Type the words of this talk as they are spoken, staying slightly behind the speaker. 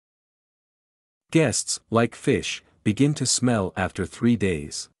Guests, like fish, begin to smell after 3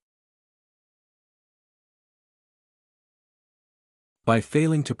 days. By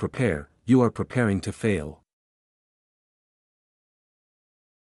failing to prepare, you are preparing to fail.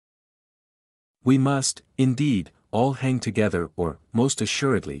 We must, indeed, all hang together, or, most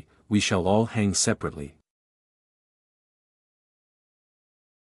assuredly, we shall all hang separately.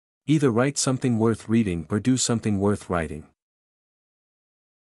 Either write something worth reading or do something worth writing.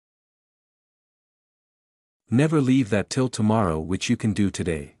 Never leave that till tomorrow which you can do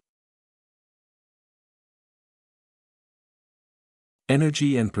today.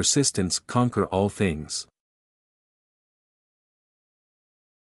 Energy and persistence conquer all things.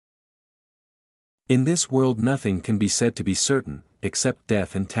 In this world nothing can be said to be certain, except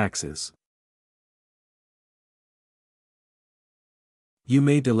death and taxes. You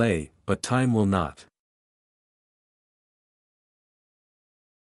may delay, but time will not.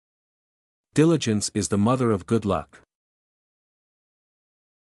 Diligence is the mother of good luck.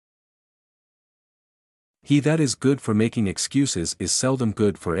 He that is good for making excuses is seldom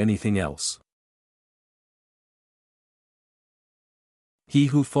good for anything else. He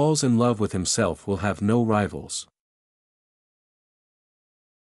who falls in love with himself will have no rivals.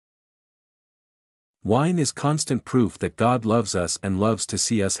 Wine is constant proof that God loves us and loves to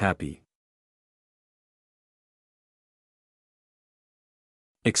see us happy.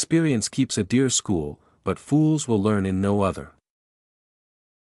 Experience keeps a dear school, but fools will learn in no other.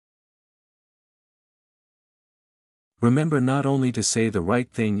 Remember not only to say the right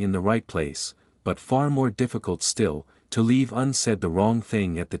thing in the right place, but far more difficult still, to leave unsaid the wrong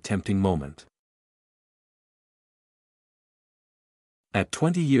thing at the tempting moment. At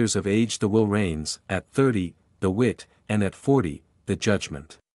 20 years of age the will reigns, at 30, the wit, and at 40, the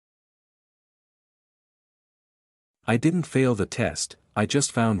judgment. I didn't fail the test, I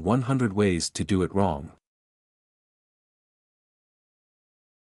just found 100 ways to do it wrong.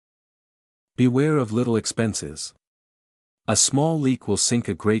 Beware of little expenses. A small leak will sink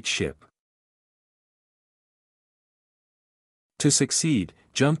a great ship. To succeed,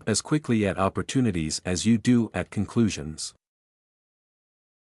 jump as quickly at opportunities as you do at conclusions.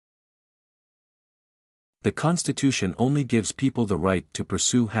 The Constitution only gives people the right to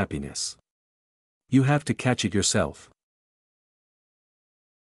pursue happiness. You have to catch it yourself.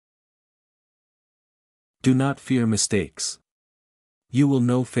 Do not fear mistakes. You will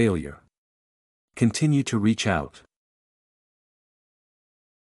know failure. Continue to reach out.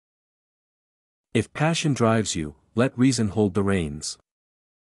 If passion drives you, let reason hold the reins.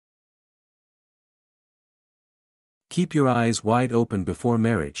 Keep your eyes wide open before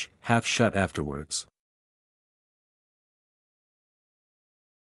marriage, half shut afterwards.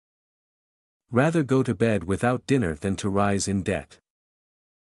 Rather go to bed without dinner than to rise in debt.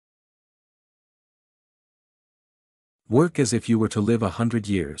 Work as if you were to live 100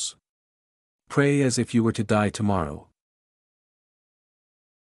 years. Pray as if you were to die tomorrow.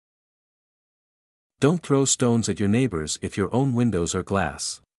 Don't throw stones at your neighbors if your own windows are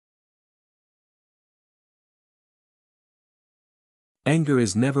glass. Anger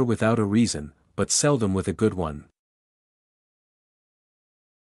is never without a reason, but seldom with a good one.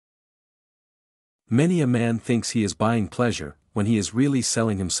 Many a man thinks he is buying pleasure, when he is really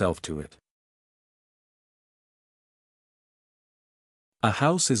selling himself to it. A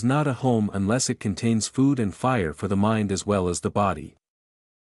house is not a home unless it contains food and fire for the mind as well as the body.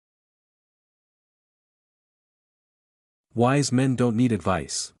 Wise men don't need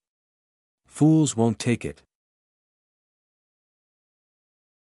advice. Fools won't take it.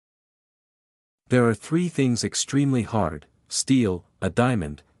 There are 3 things extremely hard: steel, a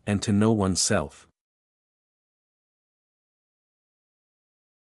diamond, and to know oneself.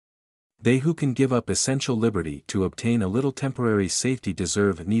 They who can give up essential liberty to obtain a little temporary safety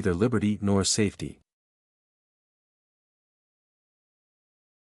deserve neither liberty nor safety.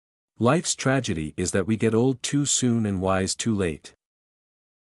 Life's tragedy is that we get old too soon and wise too late.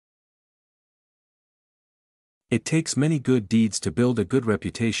 It takes many good deeds to build a good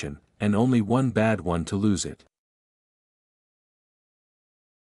reputation, and only one bad one to lose it.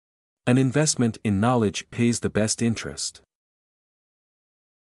 An investment in knowledge pays the best interest.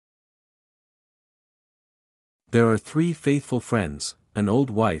 There are 3 faithful friends: an old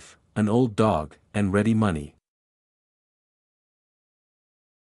wife, an old dog, and ready money.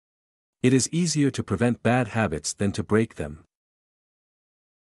 It is easier to prevent bad habits than to break them.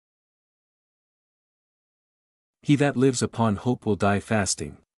 He that lives upon hope will die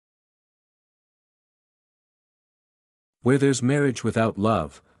fasting. Where there's marriage without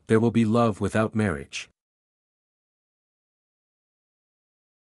love, there will be love without marriage.